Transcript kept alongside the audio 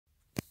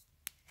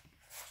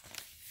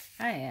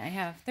Hi, I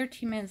have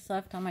 13 minutes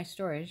left on my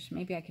storage.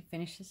 Maybe I could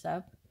finish this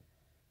up.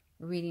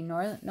 We're reading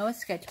Noah's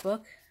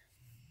sketchbook.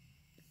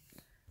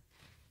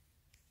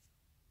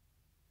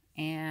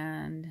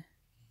 And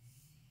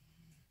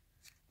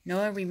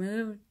Noah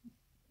removed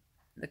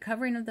the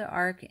covering of the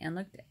ark and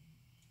looked,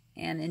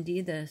 and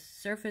indeed the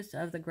surface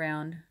of the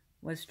ground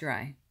was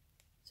dry.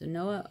 So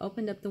Noah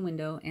opened up the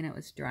window and it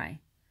was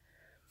dry.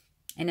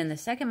 And in the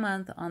second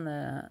month, on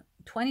the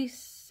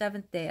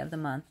 27th day of the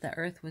month, the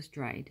earth was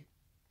dried.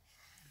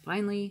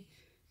 Finally,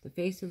 the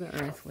face of the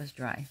earth was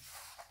dry.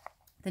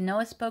 Then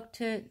God spoke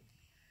to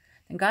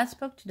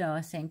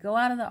Noah, saying, "Go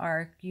out of the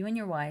ark, you and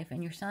your wife,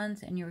 and your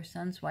sons'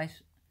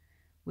 wives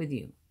with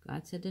you."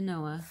 God said to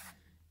Noah,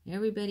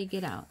 "Everybody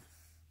get out.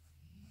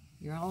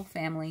 Your whole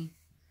family,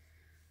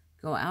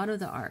 go out of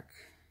the ark.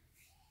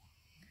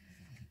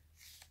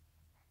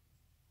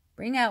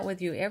 Bring out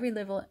with you every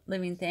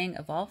living thing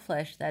of all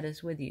flesh that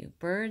is with you,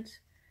 birds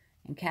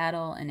and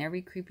cattle and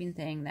every creeping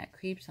thing that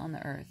creeps on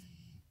the earth,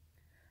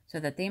 so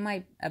that they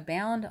might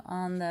abound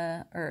on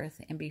the earth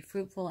and be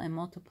fruitful and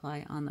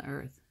multiply on the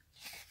earth."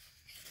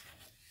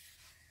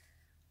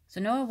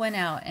 So Noah went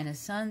out, and his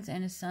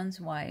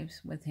sons'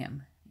 wives with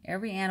him.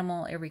 Every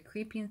animal, every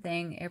creeping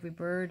thing, every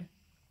bird,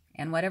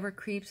 and whatever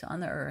creeps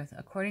on the earth,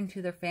 according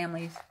to their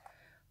families,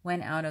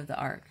 went out of the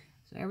ark.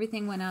 So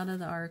everything went out of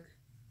the ark.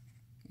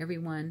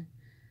 Everyone.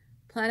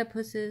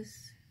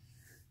 Platypuses,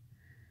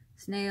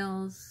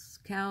 snails,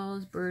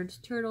 cows, birds,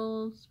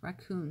 turtles,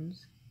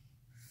 raccoons.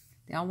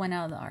 They all went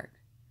out of the ark.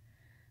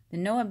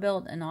 Then Noah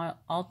built an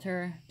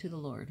altar to the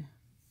Lord,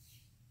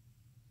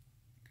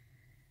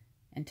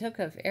 and took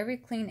of every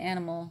clean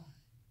animal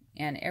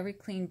and every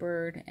clean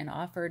bird, and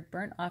offered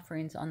burnt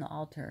offerings on the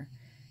altar.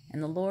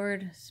 And the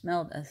Lord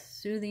smelled a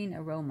soothing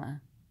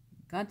aroma.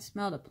 God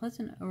smelled a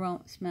pleasant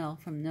smell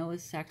from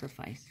Noah's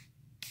sacrifice.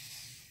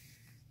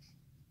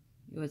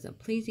 It was a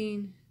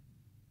pleasing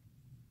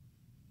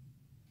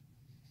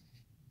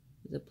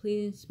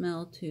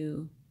smell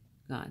to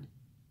God.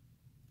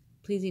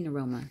 Pleasing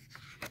aroma.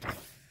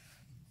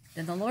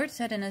 Then the Lord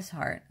said in his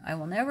heart, "I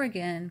will never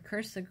again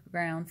curse the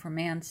ground for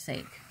man's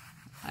sake."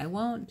 I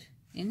won't,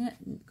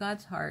 in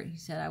God's heart, he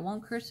said, "I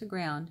won't curse the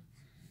ground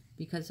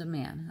because of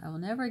man. I will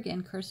never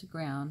again curse the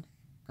ground,"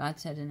 God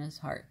said in his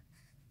heart.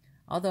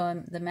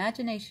 "Although the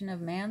imagination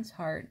of man's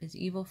heart is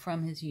evil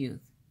from his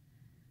youth.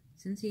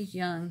 Since he's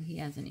young, he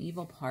has an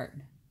evil heart.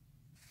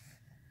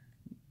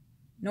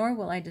 Nor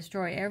will I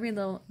destroy every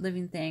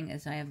living thing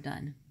as I have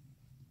done."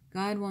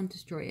 God won't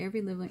destroy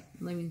every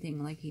living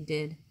thing like he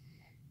did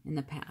in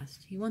the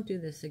past. He won't do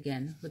this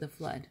again with a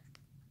flood.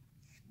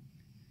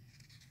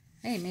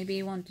 Hey, maybe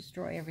he won't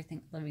destroy every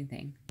living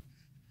thing.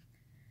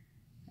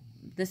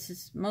 This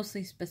is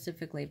mostly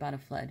specifically about a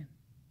flood.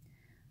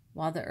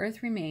 While the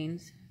earth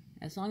remains,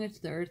 as long as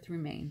the earth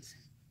remains,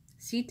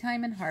 seed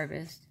time and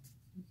harvest,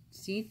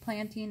 seed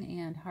planting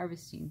and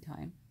harvesting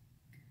time,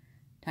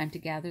 time to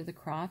gather the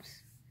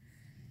crops,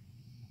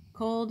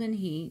 cold and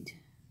heat,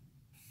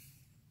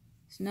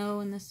 snow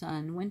and the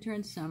sun, winter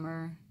and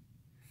summer.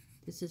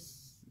 This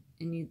is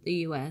in the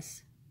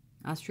U.S.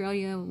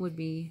 Australia would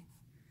be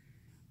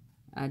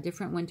a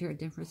different winter, a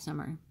different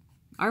summer.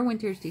 Our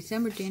winter is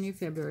December, January,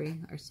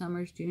 February. Our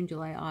summer is June,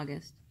 July,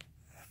 August.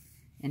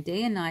 And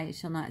day and night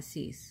shall not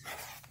cease.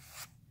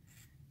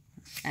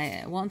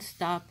 I won't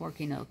stop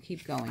working, it'll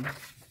keep going.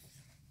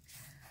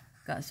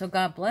 So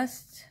God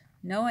blessed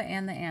Noah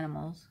and the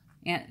animals.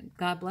 And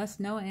God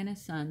blessed Noah and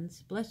his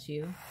sons, bless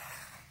you,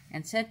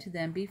 and said to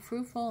them, "Be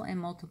fruitful and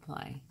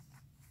multiply.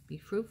 Be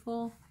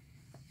fruitful,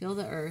 fill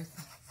the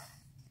earth.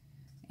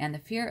 And the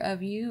fear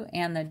of you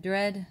and the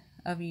dread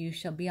of you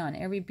shall be on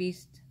every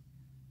beast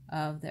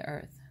of the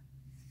earth."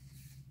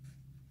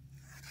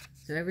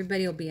 So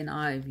everybody will be in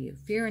awe of you.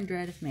 Fear and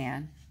dread of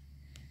man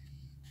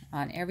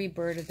on every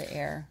bird of the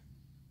air.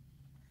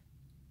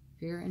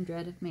 Fear and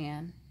dread of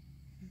man.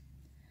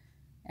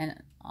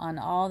 And on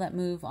all that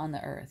move on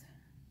the earth.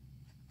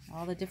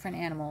 All the different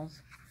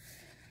animals.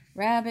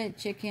 Rabbit,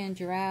 chicken,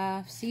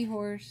 giraffe,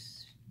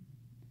 seahorse,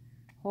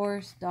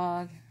 horse,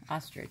 dog,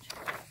 ostrich.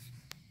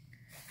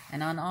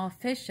 And on all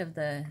fish of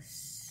the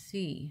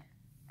sea.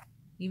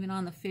 Even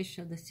on the fish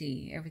of the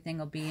sea, everything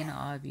will be in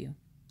awe of you.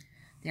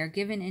 They are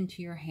given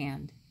into your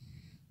hand.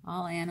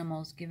 All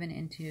animals given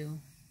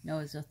into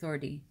Noah's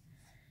authority.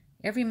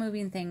 Every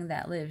moving thing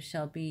that lives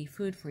shall be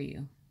food for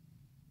you.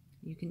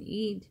 You can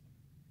eat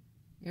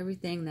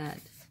everything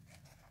that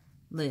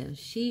lives.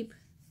 Sheep.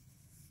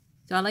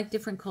 So I like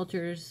different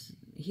cultures.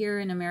 Here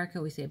in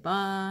America we say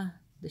ba.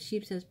 The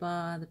sheep says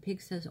ba. The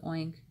pig says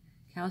oink.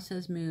 Cow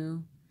says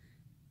moo.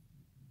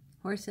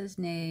 Horse says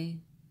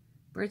neigh.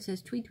 Bird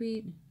says tweet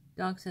tweet.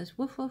 Dog says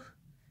woof woof.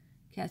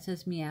 Cat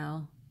says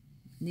meow.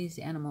 These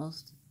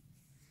animals.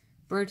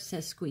 Bird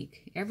says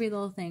squeak. Every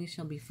little thing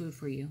shall be food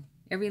for you.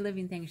 Every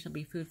living thing shall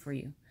be food for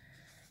you.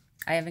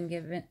 I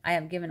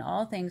have given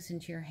all things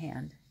into your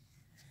hand,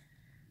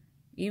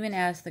 even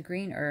as the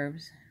green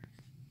herbs,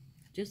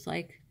 just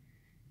like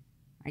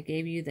I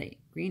gave you the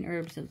green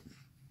herbs of.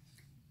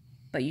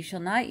 But you shall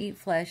not eat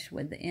flesh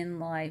within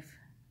life,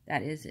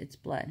 that is its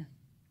blood.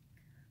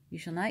 You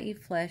shall not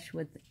eat flesh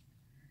with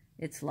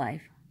its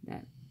life,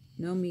 that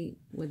no meat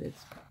with its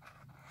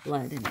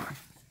blood in it.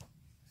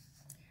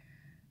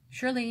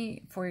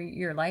 Surely for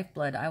your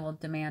lifeblood I will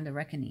demand a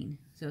reckoning.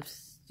 So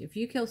if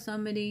you kill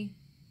somebody,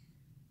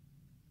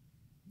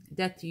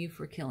 death to you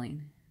for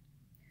killing.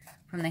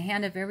 From the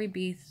hand of every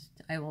beast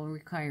I will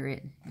require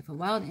it. If a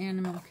wild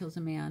animal kills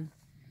a man,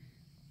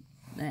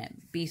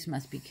 that beast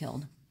must be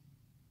killed.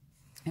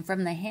 And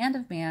from the hand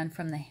of man,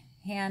 from the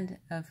hand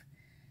of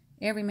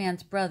every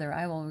man's brother,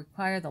 I will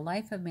require the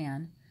life of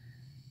man.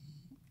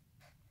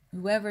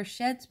 Whoever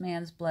sheds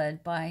man's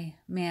blood, by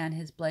man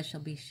his blood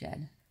shall be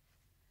shed.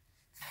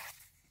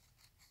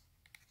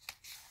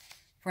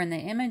 For in the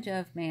image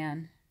of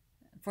man,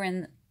 for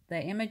in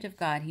the image of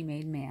God he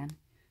made man.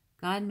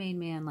 God made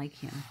man like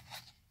him.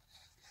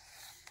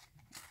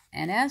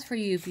 And as for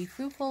you, be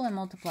fruitful and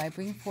multiply,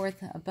 bring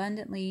forth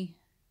abundantly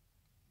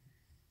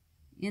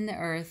in the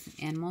earth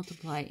and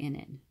multiply in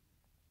it.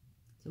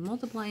 So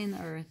multiply in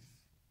the earth,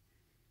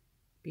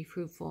 be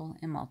fruitful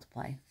and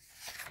multiply.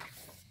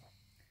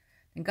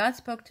 And God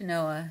spoke to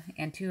Noah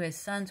and to his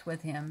sons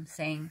with him,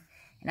 saying,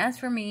 And as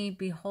for me,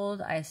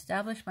 behold, I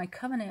establish my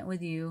covenant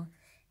with you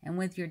and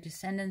with your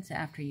descendants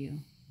after you.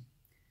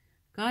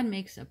 God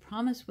makes a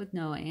promise with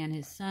Noah and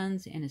his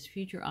sons and his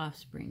future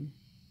offspring,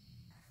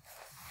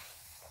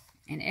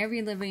 and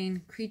every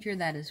living creature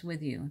that is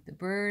with you, the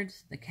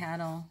birds, the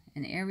cattle,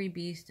 and every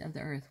beast of the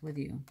earth with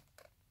you.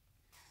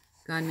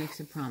 God makes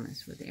a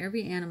promise with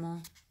every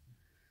animal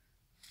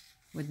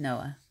with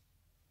Noah.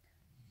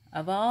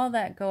 Of all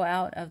that go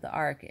out of the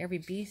ark, every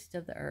beast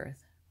of the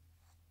earth,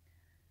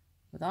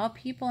 with all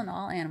people and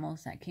all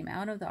animals that came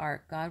out of the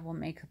ark, God will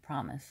make a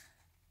promise.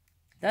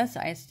 Thus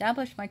I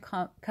established my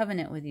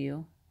covenant with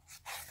you.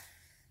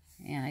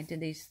 And I did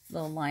these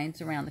little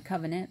lines around the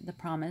covenant, the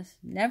promise.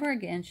 Never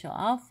again shall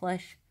all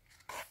flesh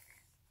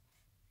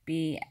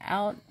be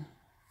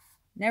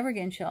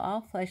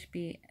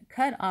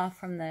cut off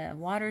from the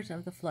waters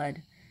of the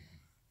flood.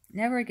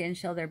 Never again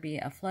shall there be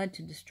a flood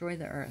to destroy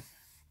the earth.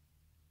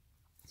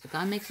 So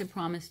God makes a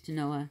promise to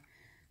Noah.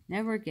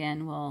 Never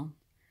again will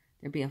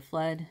there be a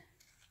flood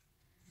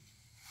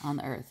on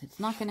the earth. It's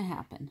not going to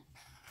happen.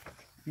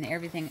 And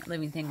everything,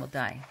 living thing will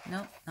die.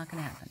 Nope, not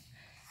going to happen.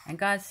 And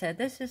God said,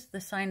 This is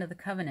the sign of the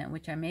covenant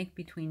which I make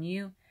between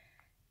you,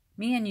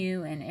 me and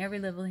you, and every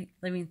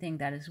living thing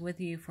that is with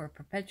you for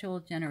perpetual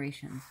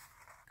generations.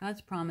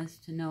 God's promise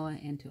to Noah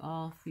and to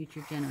all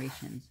future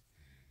generations.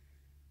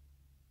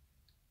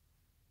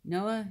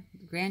 Noah,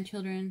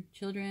 grandchildren,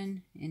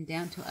 children, and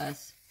down to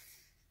us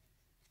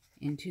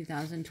in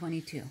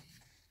 2022.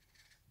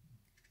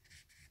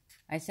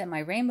 I set my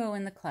rainbow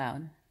in the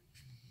cloud.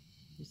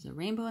 There's a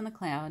rainbow in the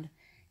cloud,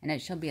 and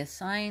it shall be a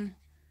sign.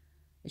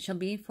 It shall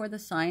be for the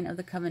sign of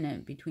the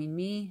covenant between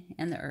me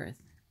and the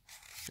earth.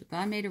 So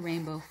God made a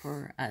rainbow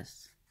for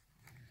us.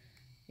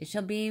 It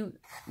shall be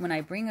when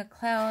I bring a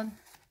cloud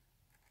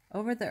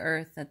over the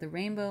earth that the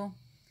rainbow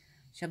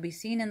shall be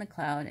seen in the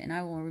cloud, and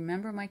I will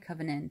remember my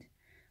covenant,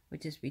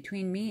 which is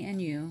between me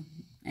and you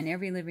and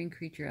every living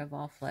creature of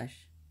all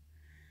flesh.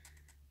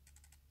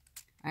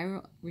 I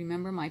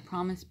remember my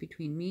promise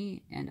between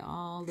me and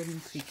all living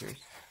creatures.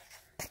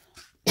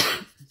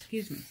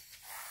 Excuse me.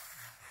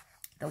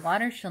 The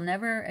waters shall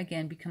never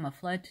again become a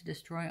flood to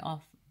destroy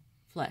all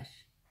flesh.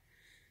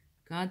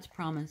 God's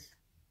promise.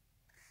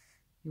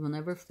 You will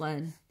never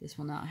flood. This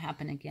will not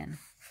happen again.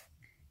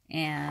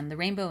 And the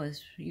rainbow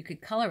is, you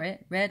could color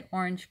it, red,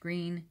 orange,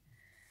 green.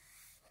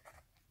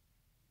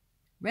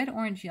 Red,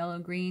 orange, yellow,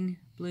 green,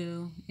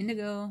 blue,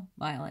 indigo,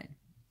 violet.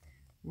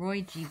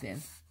 Roy G.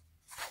 Biv.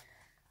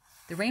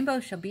 The rainbow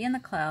shall be in the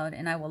cloud,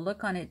 and I will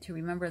look on it to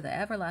remember the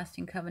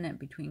everlasting covenant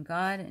between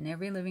God and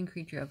every living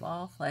creature of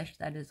all flesh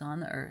that is on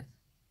the earth.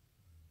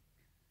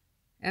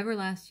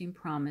 Everlasting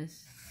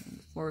promise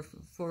for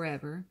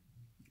forever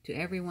to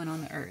everyone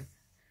on the earth.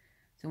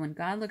 So when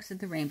God looks at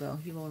the rainbow,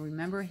 he will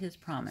remember his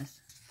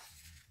promise.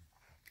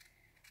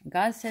 And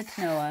God said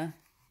to Noah,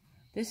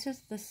 This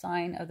is the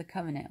sign of the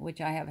covenant which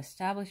I have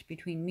established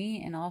between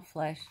me and all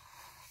flesh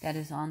that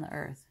is on the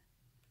earth.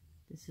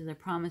 This is a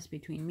promise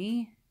between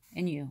me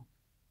and you.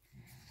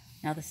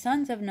 Now the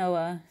sons of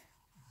Noah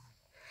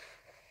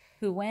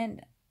who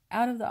went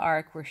out of the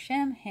ark were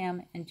Shem,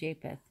 Ham, and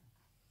Japheth.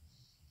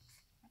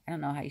 I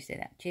don't know how you say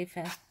that.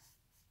 Japheth.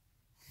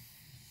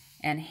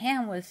 And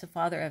Ham was the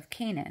father of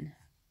Canaan.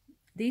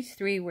 These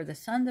three were the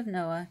sons of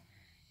Noah,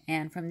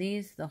 and from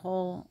these the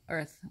whole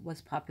earth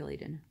was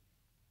populated.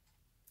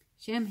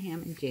 Shem,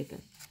 Ham, and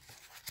Japheth.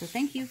 So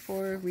thank you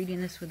for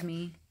reading this with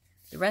me.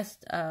 The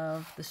rest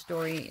of the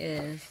story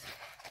is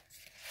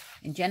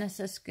in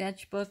Genesis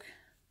sketchbook.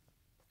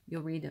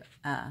 You'll read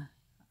a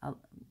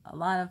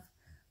lot of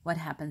what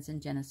happens in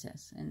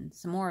Genesis and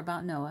some more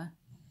about Noah.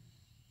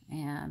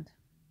 And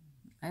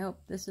I hope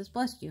this has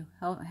blessed you.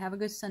 Have a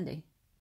good Sunday.